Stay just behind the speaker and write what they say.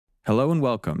Hello and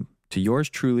welcome to yours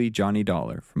truly, Johnny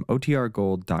Dollar from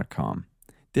OTRGold.com.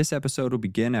 This episode will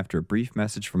begin after a brief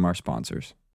message from our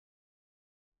sponsors.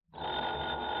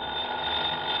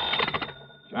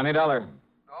 Johnny Dollar.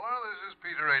 Dollar, this is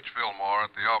Peter H. Fillmore at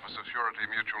the Office of Surety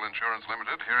Mutual Insurance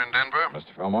Limited here in Denver.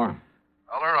 Mr. Fillmore.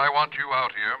 Dollar, I want you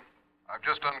out here. I've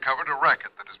just uncovered a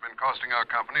racket that has been costing our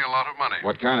company a lot of money.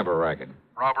 What kind of a racket?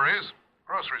 Robberies.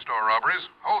 Grocery store robberies.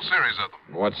 Whole series of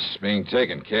them. What's being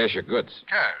taken, cash or goods?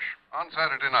 Cash. On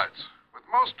Saturday nights. With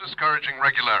most discouraging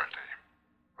regularity.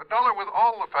 But, Dollar, with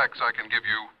all the facts I can give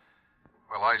you,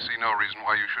 well, I see no reason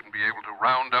why you shouldn't be able to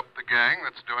round up the gang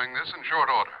that's doing this in short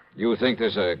order. You think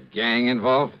there's a gang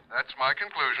involved? That's my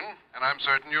conclusion, and I'm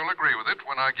certain you'll agree with it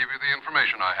when I give you the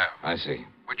information I have. I see.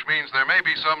 Which means there may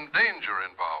be some danger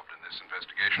involved in this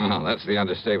investigation. Oh, that's the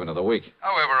understatement of the week.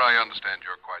 However, I understand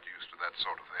you're quite used to that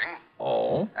sort of thing.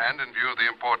 Oh? And in view of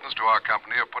the importance to our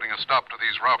company of putting a stop to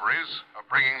these robberies, of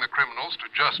bringing the criminals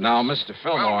to justice... Now, Mr.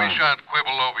 Fillmore... Well, we shan't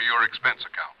quibble over your expense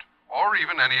account, or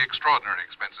even any extraordinary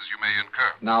expenses you may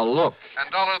incur. Now, look. And,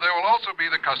 Dollar, there will also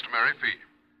be the customary fee.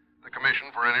 The commission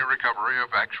for any recovery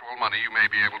of actual money you may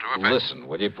be able to effect. Listen,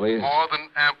 would you please? More than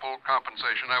ample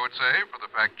compensation, I would say, for the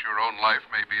fact your own life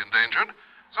may be endangered.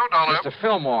 So, Dollar... Mr.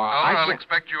 Fillmore, Dollar, I'll can't...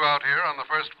 expect you out here on the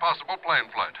first possible plane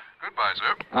flight. Goodbye,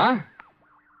 sir. Huh?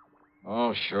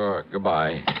 Oh, sure.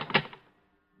 Goodbye.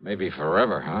 Maybe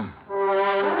forever, huh?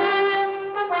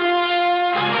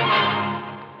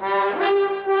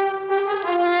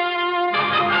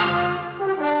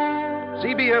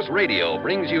 CBS Radio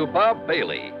brings you Bob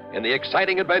Bailey in the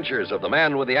exciting adventures of the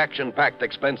man with the action-packed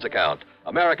expense account,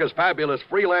 America's fabulous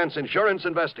freelance insurance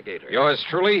investigator. Yours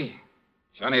truly,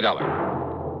 Johnny Dollar.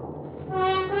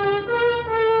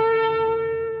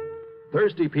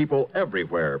 Thirsty people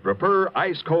everywhere prefer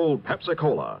ice-cold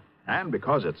Pepsi-Cola. And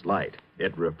because it's light,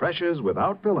 it refreshes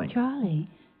without filling. Charlie,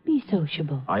 be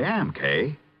sociable. I am,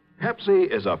 Kay. Pepsi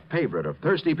is a favorite of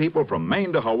thirsty people from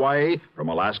Maine to Hawaii, from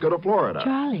Alaska to Florida.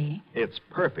 Charlie. It's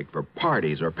perfect for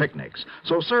parties or picnics,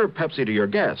 so serve Pepsi to your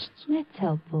guests. That's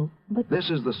helpful, but... This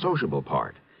is the sociable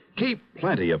part. Keep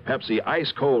plenty of Pepsi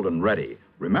ice-cold and ready.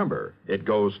 Remember, it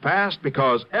goes fast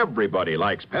because everybody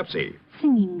likes Pepsi.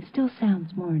 Singing still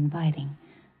sounds more inviting.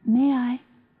 May I?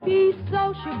 Be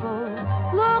sociable,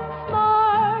 look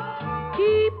smart,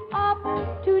 keep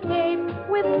up to date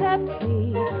with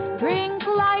Pepsi. Drink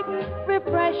light,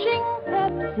 refreshing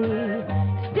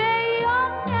Pepsi. Stay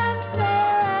young and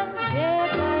fair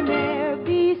and debonair.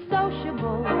 Be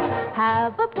sociable,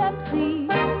 have a Pepsi.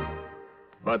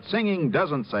 But singing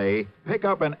doesn't say, pick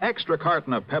up an extra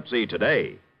carton of Pepsi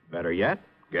today. Better yet,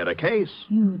 get a case.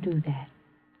 You do that.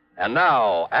 And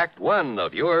now, Act One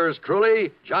of yours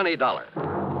truly, Johnny Dollar.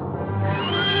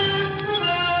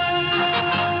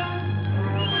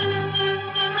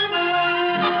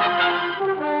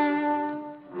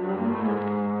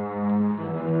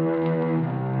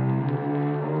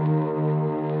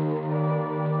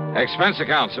 Expense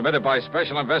account submitted by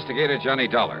Special Investigator Johnny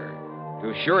Dollar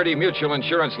to Surety Mutual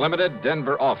Insurance Limited,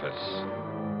 Denver office.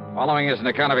 Following is an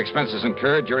account of expenses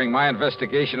incurred during my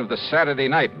investigation of the Saturday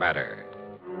night matter.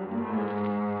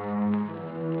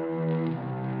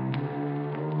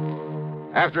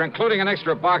 After including an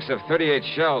extra box of 38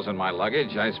 shells in my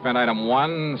luggage, I spent item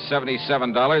 1,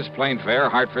 $77, plane fare,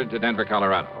 Hartford to Denver,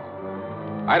 Colorado.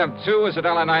 Item 2 is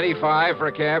 $1.95 for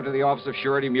a cab to the office of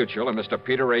Surety Mutual and Mr.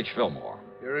 Peter H. Fillmore.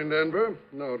 Here in Denver?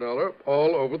 No, Dollar.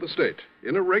 All over the state.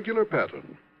 In a regular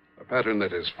pattern. A pattern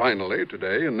that has finally,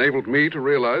 today, enabled me to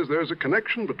realize there's a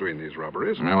connection between these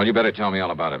robberies. Well, you better tell me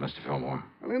all about it, Mr. Fillmore.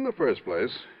 Well, in the first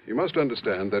place, you must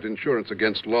understand that insurance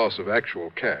against loss of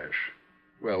actual cash,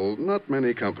 well, not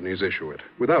many companies issue it.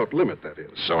 Without limit, that is.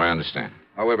 So I understand.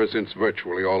 However, since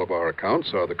virtually all of our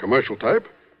accounts are the commercial type,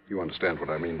 you understand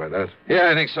what I mean by that? Yeah,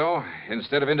 I think so.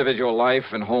 Instead of individual life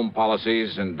and home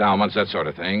policies, endowments, that sort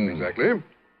of thing. Exactly.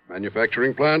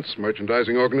 Manufacturing plants,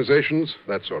 merchandising organizations,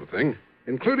 that sort of thing.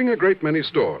 Including a great many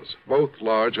stores, both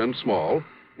large and small,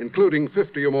 including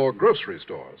 50 or more grocery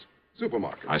stores,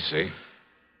 supermarkets. I see.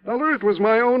 Dollar, it was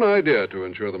my own idea to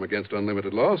insure them against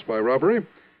unlimited loss by robbery.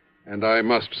 And I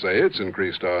must say it's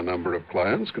increased our number of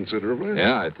clients considerably.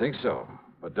 Yeah, I think so.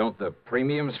 But don't the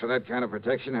premiums for that kind of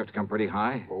protection have to come pretty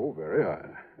high? Oh, very high.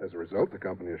 As a result, the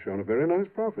company has shown a very nice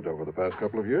profit over the past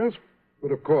couple of years.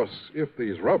 But, of course, if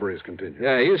these robberies continue...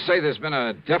 Yeah, you say there's been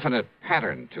a definite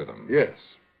pattern to them. Yes.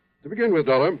 To begin with,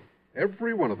 Dollar,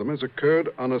 every one of them has occurred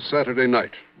on a Saturday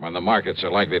night. When the markets are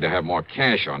likely to have more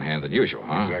cash on hand than usual,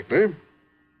 huh? Exactly.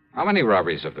 How many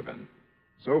robberies have there been?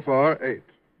 So far, 8.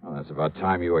 Well, that's about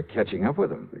time you were catching up with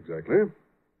them. Exactly.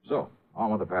 So, on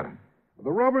with the pattern.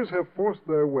 The robbers have forced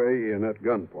their way in at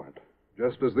gunpoint.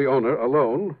 just as the owner,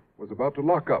 alone, was about to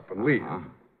lock up and leave.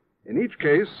 In each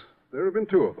case, there have been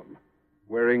two of them,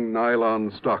 wearing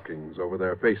nylon stockings over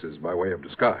their faces by way of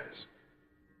disguise.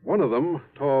 One of them,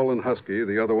 tall and husky,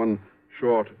 the other one,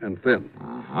 short and thin.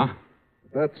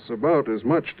 That's about as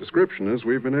much description as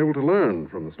we've been able to learn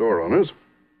from the store owners.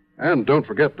 And don't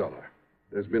forget, Dollar,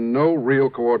 there's been no real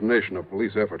coordination of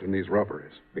police effort in these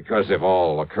robberies. Because they've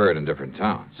all occurred in different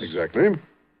towns. Exactly.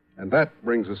 And that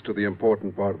brings us to the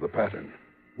important part of the pattern,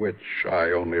 which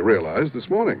I only realized this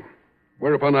morning.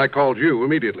 Whereupon I called you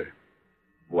immediately.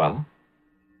 Well?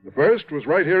 The first was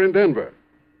right here in Denver.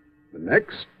 The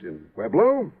next in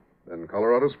Pueblo, then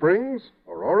Colorado Springs,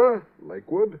 Aurora,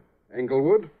 Lakewood,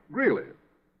 Englewood, Greeley.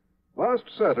 Last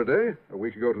Saturday, a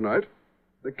week ago tonight,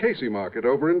 the Casey market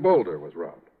over in Boulder was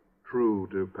robbed. True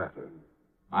to pattern.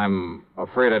 I'm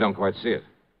afraid I don't quite see it.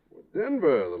 Well,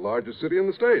 Denver, the largest city in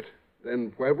the state.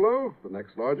 Then Pueblo, the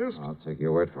next largest. I'll take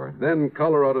your word for it. Then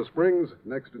Colorado Springs,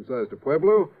 next in size to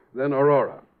Pueblo. Then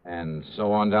Aurora. And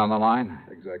so on down the line?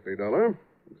 Exactly, Dollar.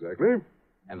 Exactly.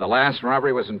 And the last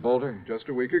robbery was in Boulder? Just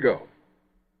a week ago.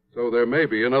 So there may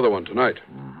be another one tonight.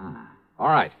 All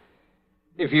right.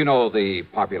 If you know the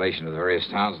population of the various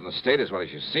towns in the state as well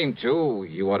as you seem to,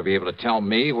 you ought to be able to tell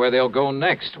me where they'll go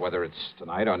next, whether it's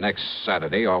tonight or next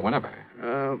Saturday or whenever.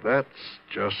 That's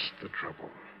just the trouble.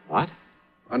 What?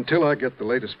 Until I get the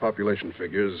latest population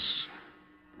figures,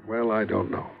 well, I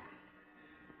don't know.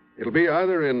 It'll be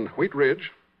either in Wheat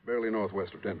Ridge, barely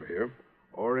northwest of Denver here,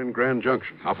 or in Grand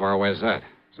Junction. How far away is that?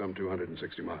 Some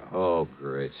 260 miles. Oh,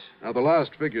 great. Now, the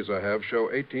last figures I have show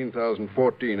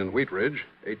 18,014 in Wheat Ridge,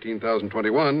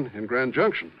 18,021 in Grand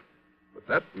Junction. But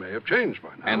that may have changed by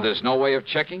now. And there's no way of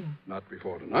checking? Not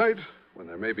before tonight, when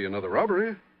there may be another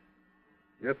robbery.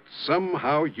 Yet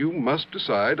somehow you must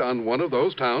decide on one of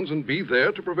those towns and be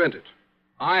there to prevent it.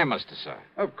 I must decide.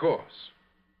 Of course.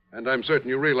 And I'm certain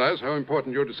you realize how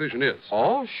important your decision is.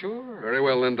 Oh, sure. Very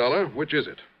well, then, Dollar. Which is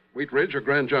it? Wheat Ridge or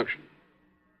Grand Junction?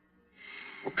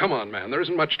 Well, come on, man. There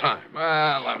isn't much time.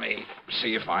 Well, let me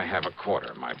see if I have a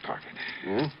quarter in my pocket.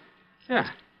 Hmm? Yeah,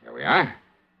 here we are.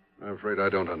 I'm afraid I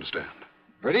don't understand.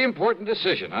 Pretty important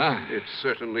decision, huh? It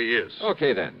certainly is.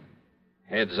 Okay, then.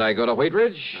 Heads, I go to Wheat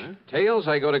Ridge. Huh? Tails,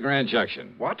 I go to Grand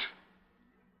Junction. What?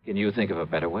 Can you think of a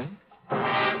better way?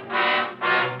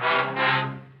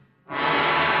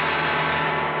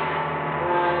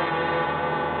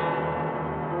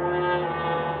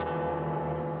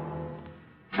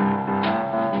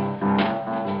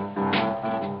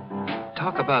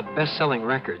 Talk about best-selling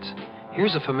records.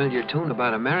 Here's a familiar tune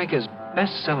about America's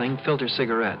best-selling filter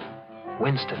cigarette,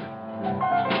 Winston.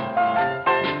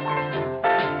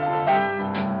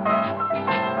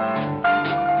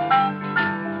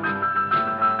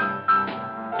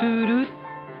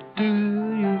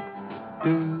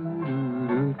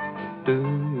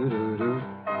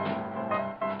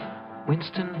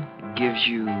 Winston gives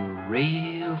you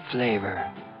real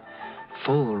flavor,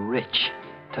 full, rich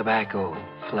tobacco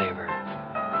flavor.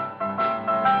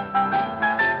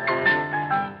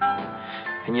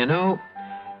 And you know,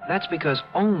 that's because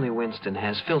only Winston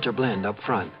has filter blend up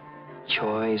front.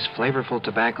 Choice, flavorful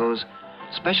tobaccos,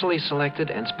 specially selected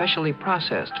and specially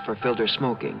processed for filter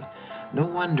smoking. No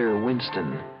wonder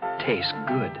Winston tastes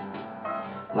good,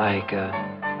 like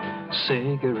a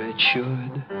cigarette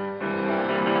should.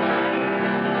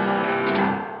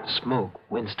 Smoke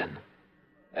Winston.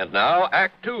 And now,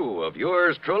 Act Two of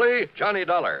yours truly, Johnny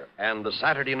Dollar, and the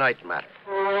Saturday Night Matter.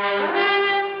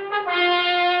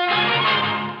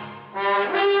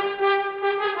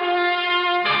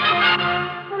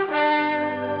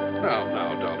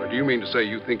 Now, Dollar, do you mean to say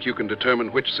you think you can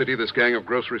determine which city this gang of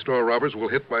grocery store robbers will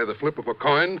hit by the flip of a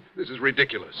coin? This is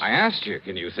ridiculous. I asked you,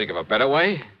 can you think of a better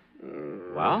way?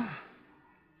 Well?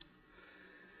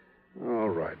 All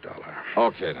right, Dollar.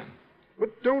 Okay, then.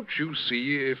 But don't you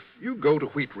see, if you go to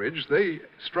Wheat Ridge, they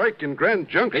strike in Grand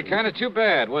Junction. Be kind of too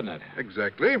bad, wouldn't it?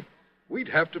 Exactly. We'd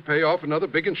have to pay off another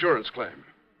big insurance claim.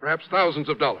 Perhaps thousands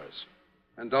of dollars.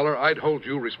 And, Dollar, I'd hold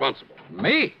you responsible.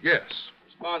 Me? Yes.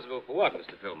 Responsible for what,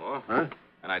 Mr. Fillmore? Huh?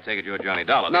 And I take it you're Johnny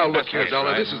Dollar. Now, then. look That's here, right,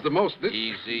 Dollar. right? This is the most...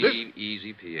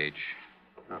 Easy, PH.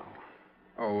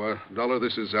 Dollar,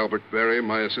 this is Albert Berry,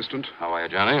 my assistant. How are you,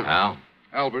 Johnny? Al?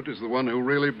 Albert is the one who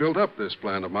really built up this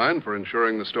plan of mine for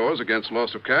insuring the stores against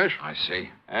loss of cash. I see.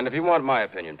 And if you want my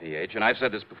opinion, PH, and I've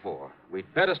said this before,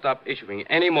 we'd better stop issuing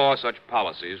any more such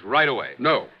policies right away.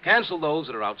 No. Cancel those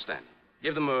that are outstanding.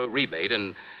 Give them a rebate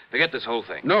and forget this whole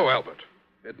thing. No, Albert.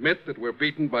 Admit that we're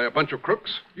beaten by a bunch of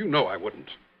crooks? You know I wouldn't.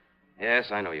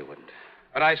 Yes, I know you wouldn't.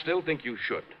 But I still think you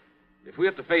should. If we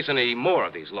have to face any more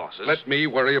of these losses... Let me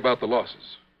worry about the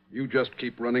losses. You just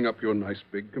keep running up your nice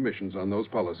big commissions on those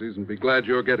policies and be glad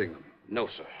you're getting them. No,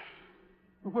 sir.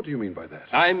 Well, what do you mean by that?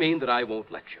 I mean that I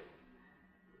won't let you.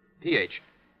 P.H.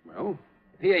 Well,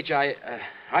 P.H.,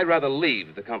 I'd rather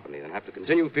leave the company than have to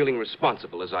continue feeling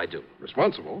responsible as I do.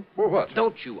 responsible? For what?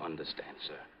 Don't you understand,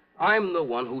 sir? I'm the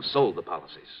one who sold the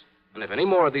policies. And if any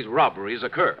more of these robberies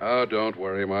occur... Oh, don't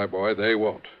worry, my boy. They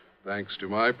won't. Thanks to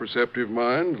my perceptive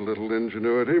mind, little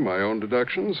ingenuity, my own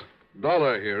deductions,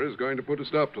 Dollar here is going to put a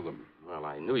stop to them. Well,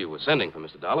 I knew you were sending for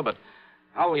Mr. Dollar, but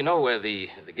how will you know where the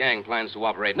gang plans to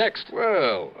operate next?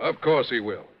 Well, of course he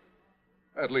will.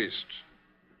 At least,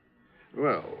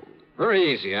 well...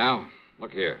 Very easy, Al.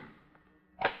 Look here.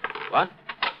 What?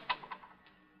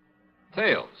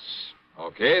 Tails.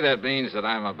 Okay, that means that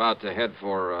I'm about to head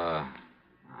for,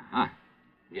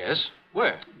 Yes?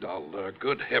 Where? Dollar,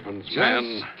 good heavens, Just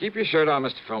man. keep your shirt on,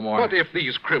 Mr. Fillmore. What if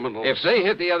these criminals... If they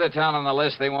hit the other town on the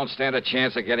list, they won't stand a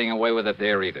chance of getting away with it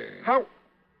there either. How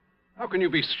can you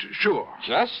be sure?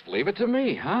 Just leave it to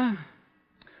me, huh?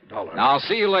 Dollar. Now, I'll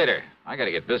see you later. I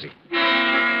gotta get busy.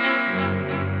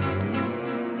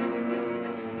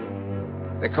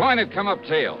 The coin had come up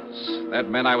tails. That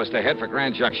meant I was to head for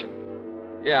Grand Junction.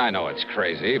 Yeah, I know it's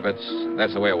crazy, but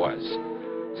that's the way it was.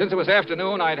 Since it was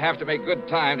afternoon, I'd have to make good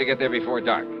time to get there before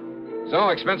dark. So,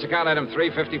 expense account item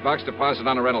 $350 deposit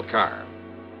on a rental car.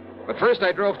 But first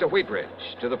I drove to Wheat Ridge,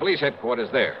 to the police headquarters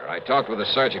there. I talked with the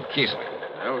Sergeant Keesley.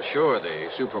 Oh, sure. The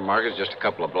supermarket's just a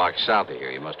couple of blocks south of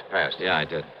here. You must have passed it. Yeah, I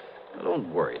did. Well,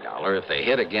 don't worry, Dollar. If they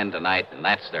hit again tonight and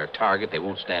that's their target, they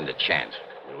won't stand a chance.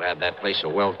 We'll have that place so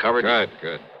well covered.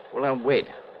 Good. Well, now, wait.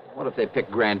 What if they pick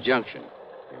Grand Junction?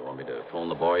 You want me to phone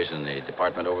the boys in the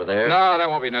department over there? No, that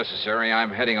won't be necessary.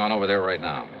 I'm heading on over there right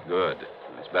now. Good.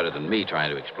 That's better than me trying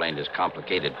to explain this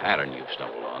complicated pattern you've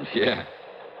stumbled on. Yeah.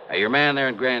 Now, your man there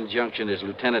in Grand Junction is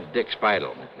Lieutenant Dick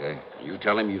Speidel. Okay. You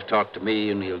tell him you've talked to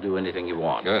me, and he'll do anything you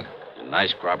want. Good. He's a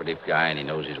nice, cooperative guy, and he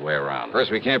knows his way around.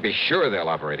 First, we can't be sure they'll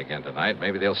operate again tonight.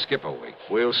 Maybe they'll skip a week.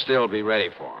 We'll still be ready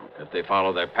for them if they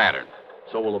follow their pattern.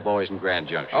 So will the boys in Grand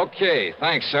Junction. Okay.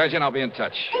 Thanks, Sergeant. I'll be in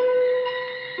touch.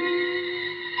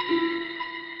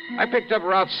 I picked up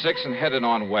Route 6 and headed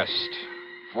on west.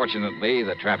 Fortunately,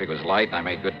 the traffic was light, and I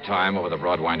made good time over the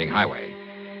broad winding highway.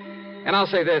 And I'll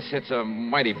say this, it's a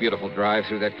mighty beautiful drive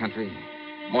through that country.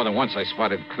 More than once I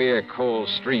spotted clear, cold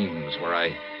streams where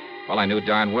I knew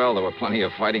darn well there were plenty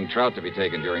of fighting trout to be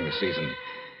taken during the season.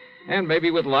 And maybe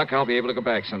with luck, I'll be able to go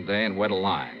back someday and wet a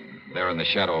line, there in the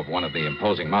shadow of one of the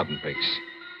imposing mountain peaks.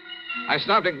 I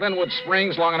stopped at Glenwood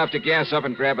Springs long enough to gas up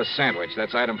and grab a sandwich.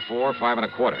 That's item 4, 5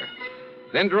 1/4.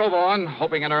 Then drove on,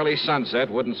 hoping an early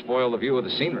sunset wouldn't spoil the view of the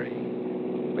scenery.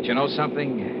 But you know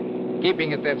something?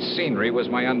 Keeping at that scenery was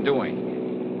my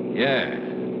undoing. Yeah,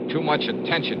 too much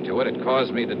attention to it had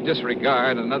caused me to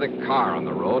disregard another car on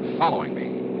the road following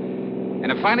me.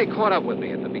 And it finally caught up with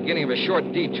me at the beginning of a short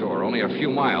detour, only a few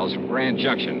miles from Grand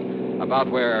Junction,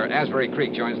 about where Asbury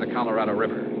Creek joins the Colorado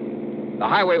River. The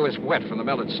highway was wet from the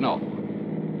melted snow.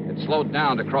 It slowed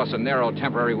down to cross a narrow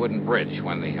temporary wooden bridge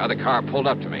when the other car pulled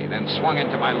up to me, then swung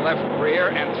into my left rear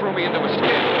and threw me into a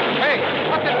skid. Hey,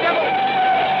 what the devil?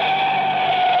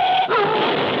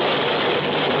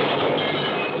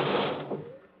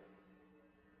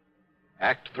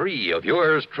 Act 3 of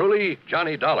yours truly,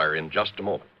 Johnny Dollar, in just a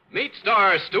moment. Meet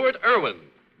star Stuart Irwin.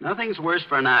 Nothing's worse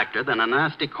for an actor than a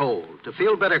nasty cold. To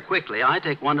feel better quickly, I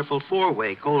take wonderful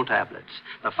 4-way cold tablets,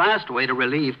 the fast way to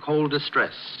relieve cold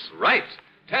distress. Right.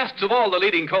 Tests of all the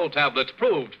leading cold tablets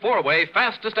proved 4-way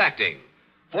fastest acting.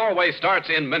 4-way starts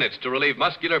in minutes to relieve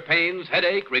muscular pains,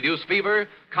 headache, reduce fever,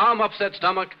 calm upset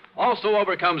stomach, also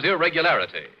overcomes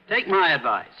irregularity. Take my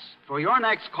advice. For your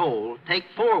next cold, take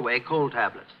 4-way cold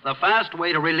tablets, the fast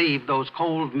way to relieve those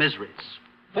cold miseries.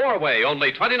 4-way,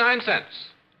 only 29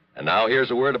 cents. And now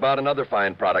here's a word about another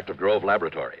fine product of Grove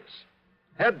Laboratories.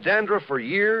 Had dandruff for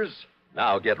years?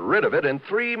 Now get rid of it in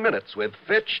 3 minutes with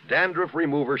Fitch Dandruff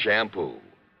Remover Shampoo.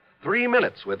 3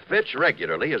 minutes with Fitch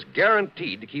regularly is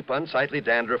guaranteed to keep unsightly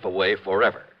dandruff away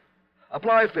forever.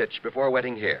 Apply Fitch before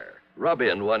wetting hair. Rub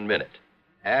in 1 minute.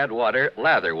 Add water,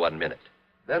 lather 1 minute.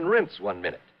 Then rinse 1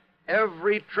 minute.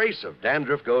 Every trace of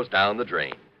dandruff goes down the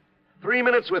drain. 3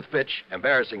 minutes with Fitch,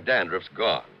 embarrassing dandruff's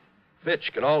gone.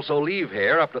 Fitch can also leave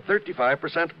hair up to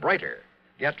 35% brighter.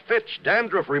 Get Fitch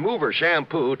Dandruff Remover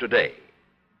Shampoo today.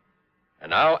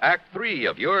 And now, Act 3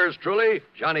 of yours truly,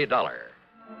 Johnny Dollar.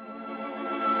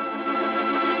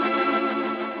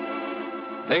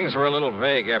 Things were a little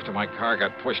vague after my car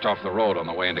got pushed off the road on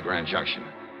the way into Grand Junction.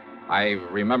 I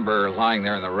remember lying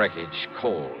there in the wreckage,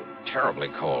 cold, terribly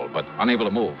cold, but unable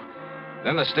to move.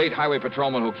 Then the state highway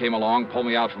patrolman who came along pulled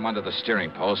me out from under the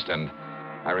steering post, and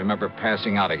I remember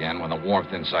passing out again when the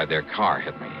warmth inside their car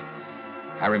hit me.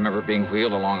 I remember being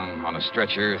wheeled along on a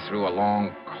stretcher through a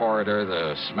long corridor,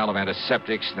 the smell of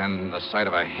antiseptics, then the sight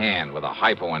of a hand with a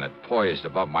hypo in it poised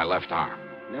above my left arm.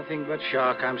 Nothing but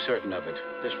shock, I'm certain of it.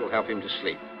 This will help him to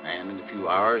sleep. And in a few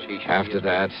hours, he should After be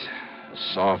that, a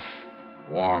soft,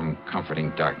 warm,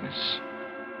 comforting darkness.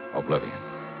 Oblivion.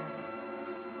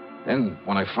 Then,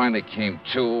 when I finally came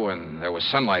to and there was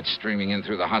sunlight streaming in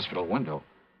through the hospital window.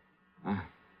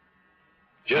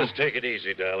 Just take it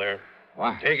easy, Dollar.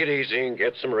 What? Take it easy and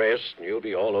get some rest, and you'll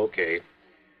be all okay.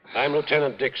 I'm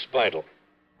Lieutenant Dick Spidle.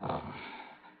 Oh.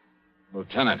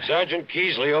 Lieutenant. Sergeant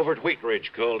Keesley over at Wheat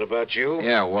Ridge called about you.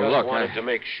 Yeah, well, Just look, wanted to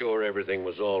make sure everything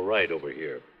was all right over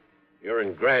here. You're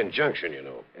in Grand Junction, you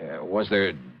know.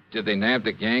 Did they nab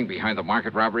the gang behind the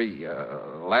market robbery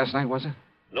last night, was it?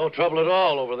 No trouble at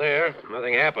all over there.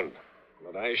 Nothing happened.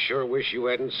 But I sure wish you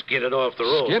hadn't skidded off the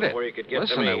road Skidded? before you could get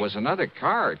Listen, to me. there was another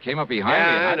car. It came up behind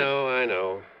me. Yeah, I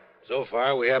know. So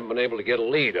far, we haven't been able to get a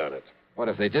lead on it. What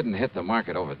if they didn't hit the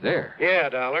market over there? Yeah,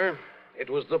 Dollar. It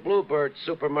was the Bluebird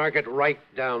supermarket right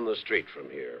down the street from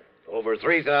here. Over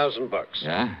 $3,000.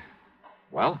 Yeah?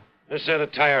 Well? A set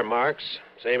of tire marks,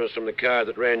 same as from the car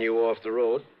that ran you off the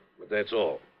road, but that's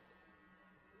all.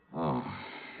 Oh.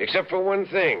 Except for one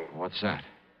thing. What's that?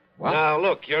 What? Now,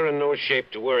 look, you're in no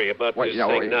shape to worry about this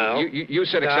thing now. You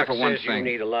said Doc except for one says thing. You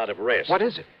need a lot of rest. What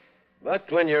is it?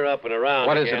 But when you're up and around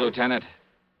What is again, it, Lieutenant?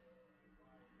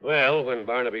 Well, when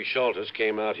Barnaby Schultes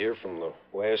came out here from the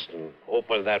west and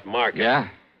opened that market. Yeah?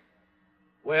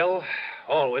 Well,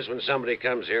 always when somebody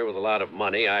comes here with a lot of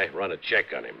money, I run a check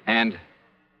on him. And?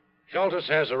 Schultes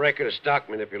has a record of stock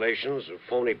manipulations, of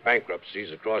phony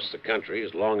bankruptcies across the country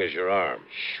as long as your arm.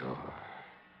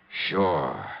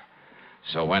 Sure.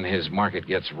 So when his market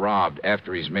gets robbed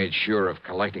after he's made sure of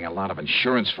collecting a lot of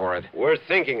insurance for it... Worth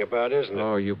thinking about, isn't it?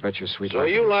 Oh, you bet your sweet So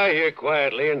life. you lie here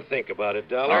quietly and think about it,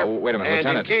 Dollar. Oh, wait a minute, and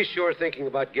Lieutenant. In case you're thinking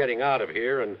about getting out of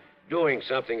here and doing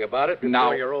something about it before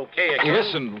Now, you're okay again...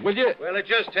 listen, will you... Well, it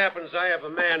just happens I have a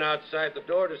man outside the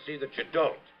door to see that you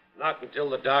don't. Not until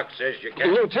the doc says you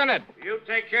can. Lieutenant! You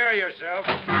take care of yourself.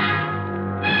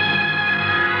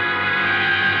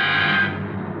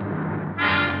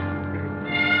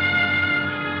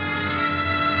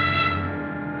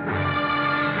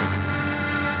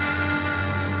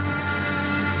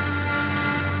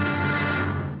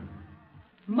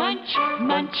 Munch,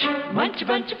 munch, munch a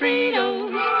bunch of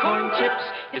Fritos, corn chips.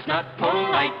 It's not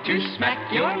polite to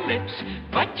smack your lips,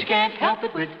 but you can't help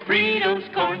it with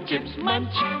Fritos, corn chips.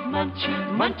 Munch, munch,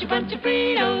 munch a bunch of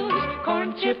Fritos,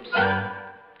 corn chips.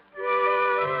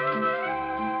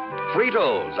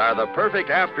 Fritos are the perfect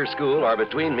after-school or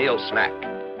between-meal snack.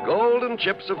 Golden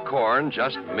chips of corn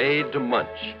just made to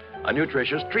munch. A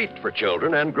nutritious treat for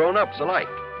children and grown-ups alike.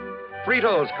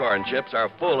 Fritos corn chips are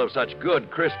full of such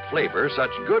good, crisp flavor, such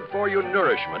good-for-you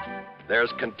nourishment. There's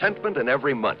contentment in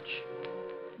every munch.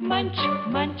 Munch,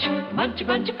 munch, munch a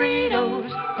bunch of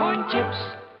Fritos, corn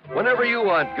chips. Whenever you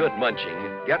want good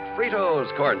munching, get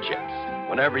Fritos corn chips.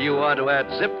 Whenever you want to add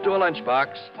zip to a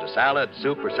lunchbox, to salad,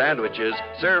 soup, or sandwiches,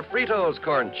 serve Fritos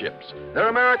corn chips. They're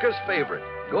America's favorite.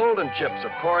 Golden chips of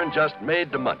corn just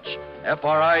made to munch.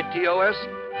 Fritos,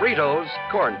 Fritos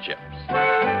corn chips.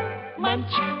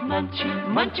 Munch, munch,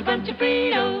 munch a bunch of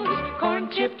Fritos, corn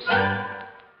chips.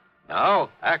 Now,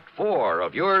 Act 4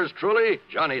 of yours truly,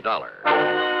 Johnny Dollar.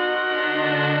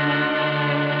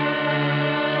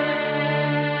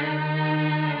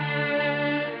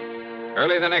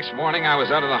 Early the next morning, I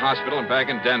was out of the hospital and back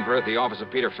in Denver at the office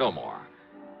of Peter Fillmore.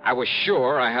 I was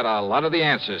sure I had a lot of the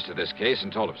answers to this case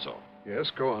and told him so. Yes,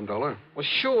 go on, Dollar. Well,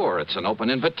 sure, it's an open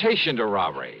invitation to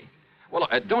robbery. Well,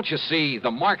 don't you see,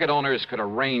 the market owners could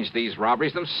arrange these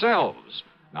robberies themselves.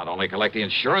 Not only collect the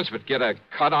insurance, but get a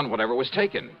cut on whatever was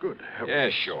taken. Good heavens. Yeah,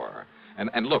 sure.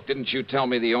 And look, didn't you tell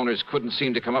me the owners couldn't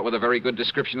seem to come up with a very good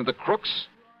description of the crooks?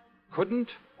 Couldn't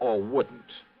or wouldn't?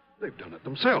 They've done it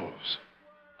themselves.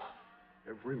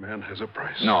 Every man has a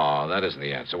price. No, that isn't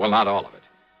the answer. Well, not all of it.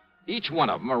 Each one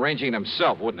of them arranging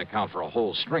themselves wouldn't account for a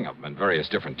whole string of them in various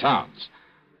different towns.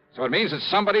 So it means that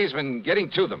somebody's been getting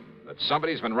to them, that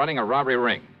somebody's been running a robbery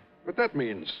ring. But that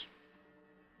means...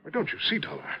 Why, don't you see,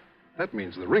 Dollar? That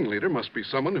means the ringleader must be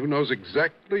someone who knows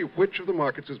exactly which of the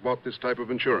markets has bought this type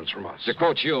of insurance from us. To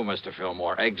quote you, Mr.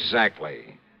 Fillmore,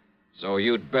 exactly. So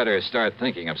you'd better start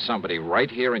thinking of somebody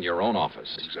right here in your own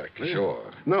office. Exactly?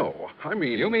 Sure. No, I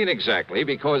mean... You mean exactly,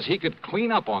 because he could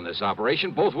clean up on this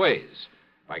operation both ways.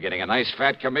 By getting a nice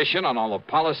fat commission on all the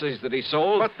policies that he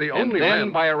sold. But the only and then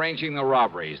man... by arranging the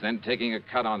robberies, then taking a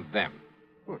cut on them.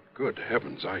 Well, good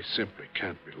heavens, I simply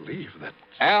can't believe that...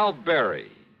 Al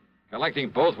Berry. Collecting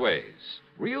both ways.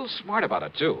 Real smart about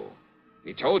it, too.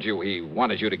 He told you he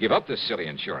wanted you to give up this silly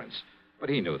insurance, but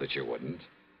he knew that you wouldn't.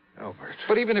 Albert.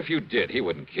 But even if you did, he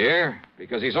wouldn't care,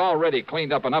 because he's already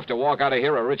cleaned up enough to walk out of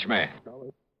here a rich man.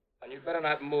 And you'd better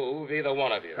not move, either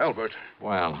one of you. Albert.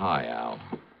 Well, hi, Al.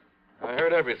 I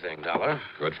heard everything, Dollar.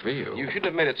 Good for you. You shouldn't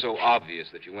have made it so obvious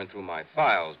that you went through my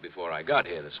files before I got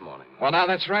here this morning. Well, now,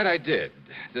 that's right, I did.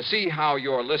 To see how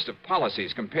your list of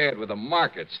policies compared with the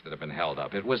markets that have been held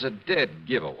up. It was a dead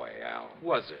giveaway, Al.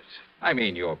 Was it? I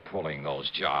mean, you're pulling those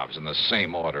jobs in the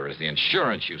same order as the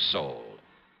insurance you sold.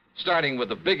 Starting with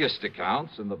the biggest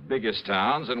accounts in the biggest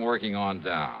towns and working on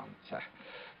down.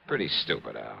 Pretty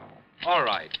stupid, Al. All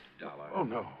right, Dollar. Oh,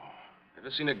 no. Ever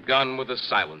seen a gun with a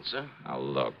silencer? Now,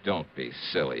 look, don't be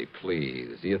silly,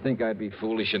 please. Do you think I'd be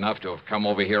foolish enough to have come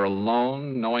over here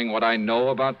alone, knowing what I know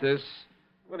about this?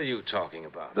 What are you talking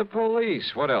about? The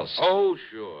police. What else? Oh,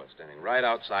 sure. Standing right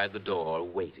outside the door,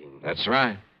 waiting. That's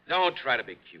right. Don't try to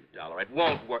be cute, Dollar. It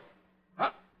won't work. Huh?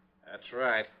 That's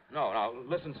right. No,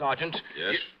 listen, Sergeant.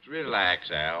 Just relax,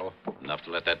 Al. Enough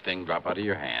to let that thing drop out of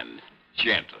your hand.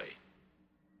 Gently.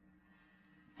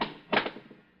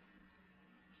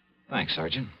 Thanks,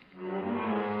 Sergeant.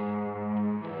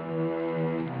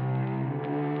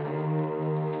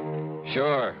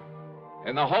 Sure.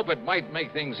 In the hope it might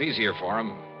make things easier for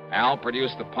him, Al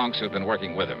produced the punks who'd been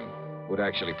working with him, who'd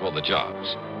actually pulled the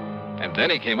jobs. And then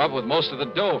he came up with most of the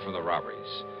dough from the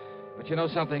robberies. But you know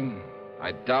something?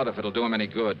 I doubt if it'll do him any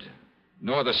good,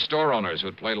 nor the store owners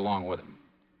who'd played along with him.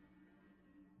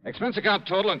 Expense account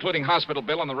total, including hospital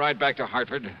bill on the ride back to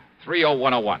Hartford,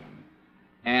 $30101.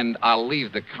 And I'll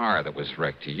leave the car that was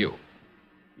wrecked to you.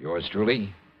 Yours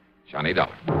truly, Johnny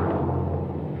Dollar.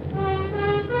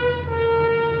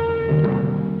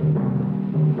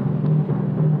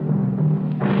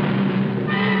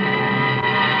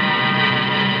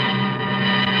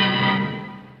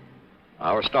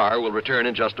 Our star will return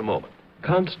in just a moment.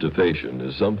 Constipation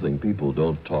is something people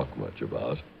don't talk much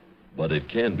about, but it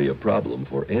can be a problem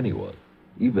for anyone,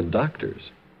 even doctors.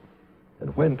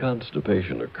 And when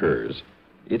constipation occurs,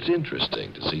 it's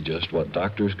interesting to see just what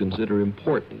doctors consider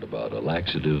important about a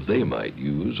laxative they might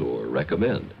use or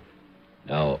recommend.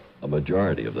 Now, a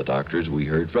majority of the doctors we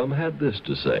heard from had this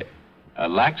to say. A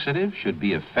laxative should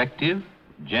be effective,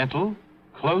 gentle,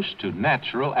 close to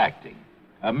natural acting.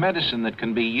 A medicine that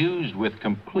can be used with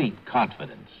complete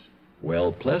confidence.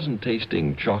 Well,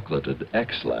 pleasant-tasting chocolated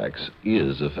X-Lax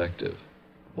is effective.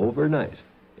 Overnight,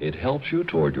 it helps you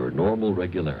toward your normal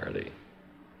regularity.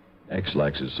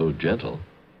 X-Lax is so gentle,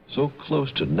 so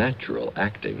close to natural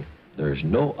acting, there's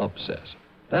no upset.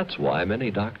 That's why many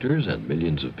doctors and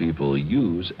millions of people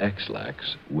use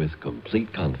X-Lax with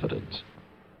complete confidence.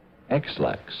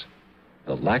 X-Lax,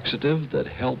 the laxative that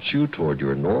helps you toward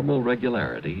your normal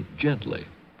regularity gently,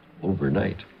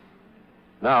 overnight.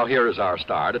 Now, here is our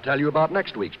star to tell you about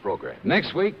next week's program.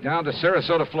 Next week, down to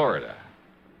Sarasota, Florida,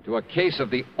 to a case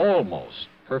of the almost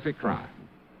perfect crime.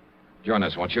 Join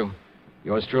us, won't you?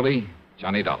 Yours truly,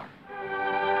 Johnny Dollar.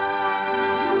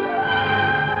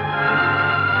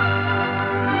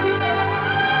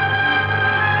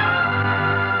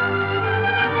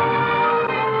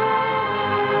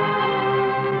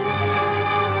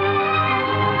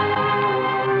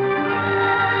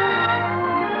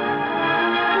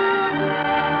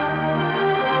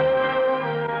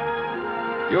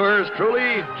 Yours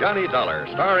truly, Johnny Dollar,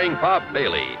 starring Bob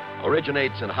Bailey,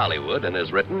 originates in Hollywood and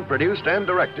is written, produced, and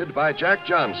directed by Jack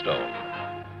Johnstone.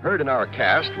 Heard in our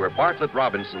cast were Bartlett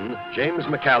Robinson, James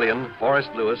McCallion, Forrest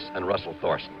Lewis, and Russell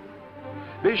Thorson.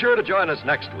 Be sure to join us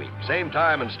next week, same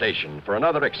time and station, for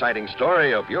another exciting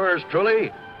story of yours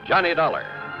truly, Johnny Dollar.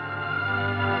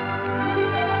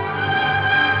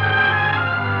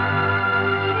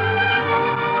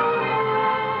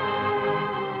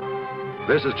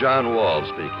 This is John Wall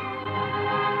speaking.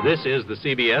 This is the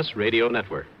CBS Radio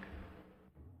Network.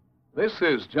 This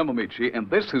is Jim Amici, and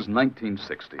this is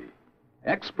 1960.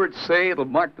 Experts say it'll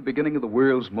mark the beginning of the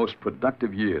world's most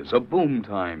productive years, a boom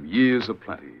time, years of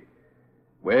plenty.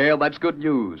 Well, that's good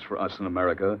news for us in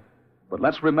America, but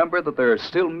let's remember that there are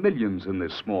still millions in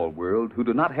this small world who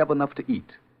do not have enough to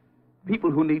eat.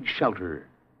 People who need shelter,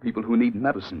 people who need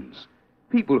medicines,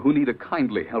 people who need a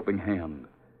kindly helping hand.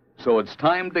 So it's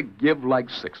time to give like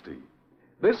 60.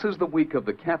 This is the week of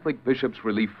the Catholic Bishops'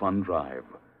 Relief Fund Drive,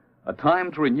 a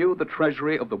time to renew the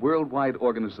treasury of the worldwide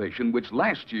organization which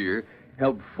last year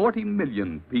helped 40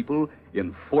 million people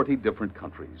in 40 different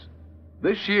countries.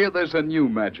 This year, there's a new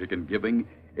magic in giving.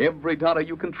 Every dollar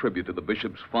you contribute to the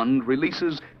Bishops' Fund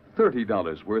releases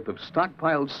 $30 worth of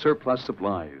stockpiled surplus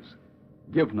supplies.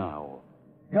 Give now.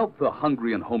 Help the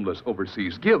hungry and homeless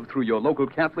overseas. Give through your local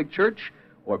Catholic church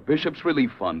or Bishop's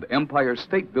Relief Fund, Empire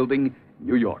State Building,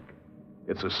 New York.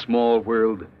 It's a small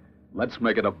world. Let's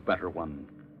make it a better one.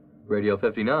 Radio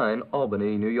 59,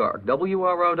 Albany, New York.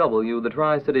 WROW, the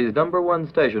Tri-City's #1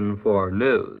 station for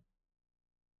news.